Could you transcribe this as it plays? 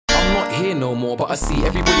not here no more, but I see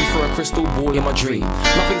everybody through a crystal ball in my dream.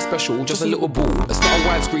 Nothing special, just a little ball. It's not a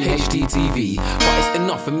widescreen HD TV, but it's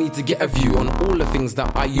enough for me to get a view on all the things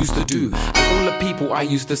that I used to do, and all the people I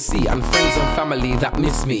used to see, and friends and family that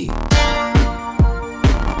miss me.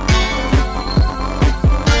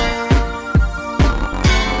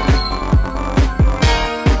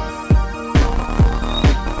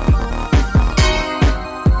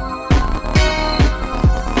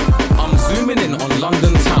 On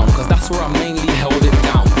London town, cause that's where I mainly held it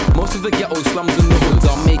down. Most of the ghetto slums and the hoods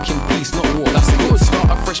are making peace, not war, that's good. Start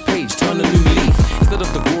a fresh page, turn a new leaf, instead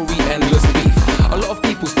of the gory, endless beef. A lot of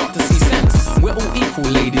people start to see sense, we're all equal,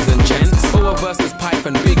 ladies and gents. Boa versus Pipe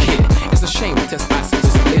and Big Hit, it's a shame, test acid to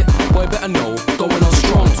split. Boy better know, going on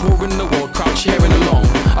strong, touring the world, crowd cheering along.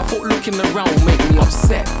 I thought looking around would make me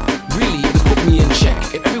upset, really it just put me in check.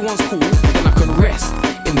 If everyone's cool, then I can rest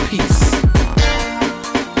in peace.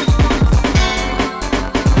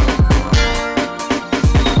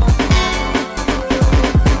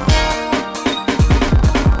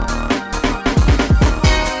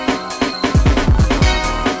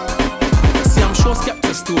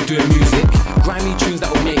 Still doing music, grimy tunes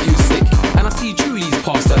that will make you sick. And I see Julie's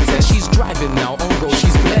passed her test, she's driving now, on road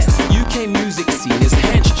she's blessed. UK music scene is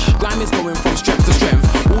hench, grime is going from strength to strength.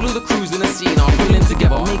 All of the crews in the scene are pulling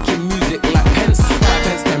together, making music like pence, 5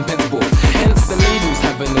 pence, 10 pence both. Hence the labels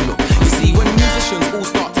having a look. You see, when musicians all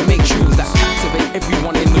start to make tunes that captivate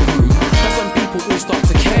everyone in the room, that's when people all start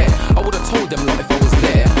to care. I would have told them lot if I was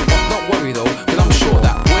there, but don't worry though, cause I'm sure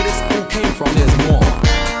that where this all came from there's more.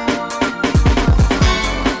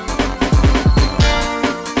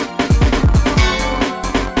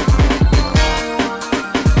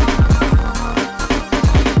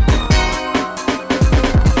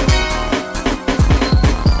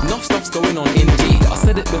 Going on indeed, I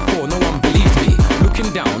said it before, no one believed me.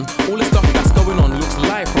 Looking down, all the stuff that's going on looks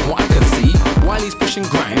live from what I can see. Wiley's pushing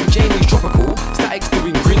grime, JME's tropical, Static's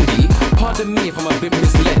doing grindy. Pardon me if I'm a bit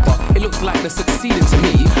misled, but it looks like they're succeeding to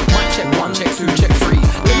me. Might check 1, check 2, check 3.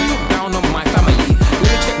 Let me look down on my family.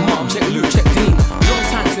 Let me check Mum, check Luke, check Dean. Long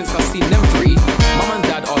time since I've seen them three. Mum and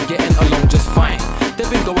Dad are getting along just fine.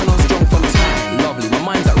 They've been going on strong from time. Lovely, my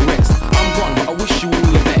mind's at rest. I'm gone, but I wish you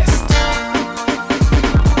all the best.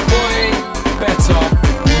 Better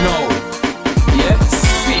no, yeah,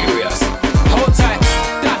 serious. Hold tight,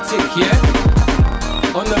 static,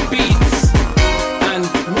 yeah, on the beat.